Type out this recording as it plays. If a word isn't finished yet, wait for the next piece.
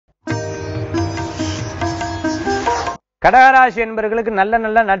கடகராசி என்பவர்களுக்கு நல்ல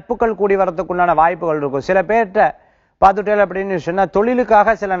நல்ல நட்புகள் கூடி வரதுக்குண்டான வாய்ப்புகள் இருக்கும். சில பேர்கிட்ட பார்த்துட்டேன் அப்படின்னு சொன்னா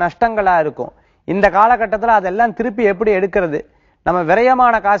தொழிலுக்காக சில நஷ்டங்களா இருக்கும். இந்த காலகட்டத்தில் அதெல்லாம் திருப்பி எப்படி எடுக்கிறது, நம்ம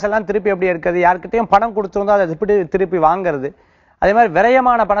விரயமான காசெல்லாம் திருப்பி எப்படி எடுக்கிறது, யார்கிட்டையும் பணம் கொடுத்துருந்தோம் அதை எப்படி திருப்பி வாங்குறது, அதே மாதிரி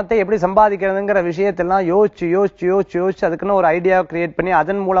விரயமான பணத்தை எப்படி சம்பாதிக்கிறதுங்கிற விஷயத்தெல்லாம் யோசிச்சு அதுக்குன்னு ஒரு ஐடியாவை கிரியேட் பண்ணி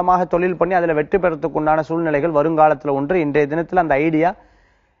அதன் மூலமாக தொழில் பண்ணி அதில் வெற்றி பெறத்துக்கு உண்டான சூழ்நிலைகள் வருங்காலத்தில் ஒன்று. இன்றைய தினத்தில் அந்த ஐடியா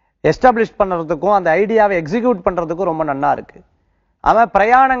எஸ்டாப்ளிஷ் பண்றதுக்கும் அந்த ஐடியாவை எக்ஸிக்யூட் பண்றதுக்கும் ரொம்ப நன்னா இருக்கு. அவன்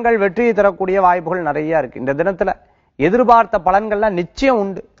பிரயாணங்கள் வெற்றியை தரக்கூடிய வாய்ப்புகள் நிறைய இருக்கு. இந்த தினத்துல எதிர்பார்த்த பலன்கள்லாம் நிச்சயம்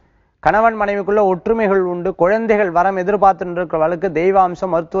உண்டு. கணவன் மனைவிக்குள்ள ஒற்றுமைகள் உண்டு. குழந்தைகள் வரம் எதிர்பார்த்து இருக்கிறவர்களுக்கு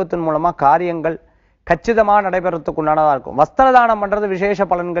தெய்வாம்சம் மருத்துவத்தின் மூலமா காரியங்கள் கச்சிதமா நடைபெறத்துக்கு உண்டானதா இருக்கும். வஸ்திரதானம் பண்றது விசேஷ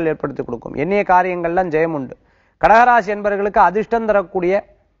பலன்கள் ஏற்படுத்தி கொடுக்கும். எண்ணிய காரியங்கள்லாம் ஜெயம் உண்டு. கடகராசி என்பவர்களுக்கு அதிர்ஷ்டம் தரக்கூடிய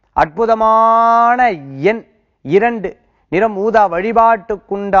அற்புதமான எண் 2, நிறம் ஊதா.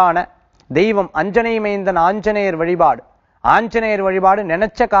 வழிபாட்டுக்குண்டான தெய்வம் அஞ்சனை மைந்தன் ஆஞ்சநேயர் வழிபாடு. ஆஞ்சநேயர் வழிபாடு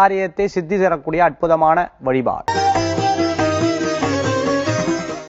நினைச்ச காரியத்தை சித்தி தரக்கூடிய அற்புதமான வழிபாடு.